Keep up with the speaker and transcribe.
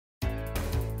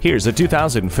Here's a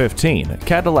 2015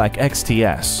 Cadillac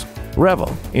XTS.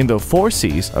 Revel in the 4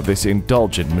 C's of this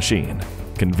indulgent machine: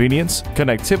 convenience,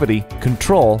 connectivity,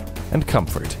 control, and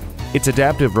comfort. Its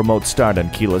adaptive remote start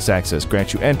and keyless access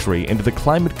grants you entry into the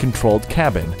climate-controlled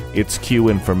cabin. Its Q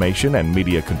information and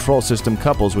media control system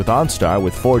couples with OnStar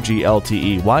with 4G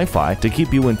LTE Wi-Fi to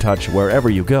keep you in touch wherever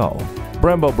you go.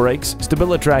 Brembo brakes,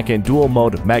 StabiliTrak, and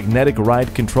dual-mode magnetic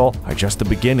ride control are just the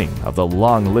beginning of the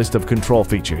long list of control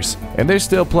features. And there's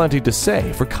still plenty to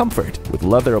say for comfort with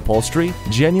leather upholstery,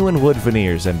 genuine wood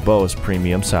veneers, and Bose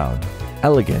premium sound.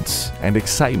 Elegance and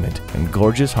excitement in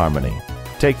gorgeous harmony.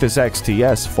 Take this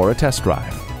XTS for a test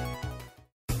drive.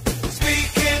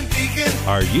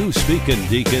 Are you speaking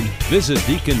Deacon? Visit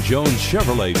Deacon Jones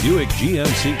Chevrolet Buick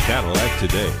GMC Cadillac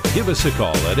today. Give us a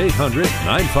call at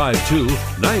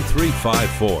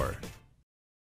 800-952-9354.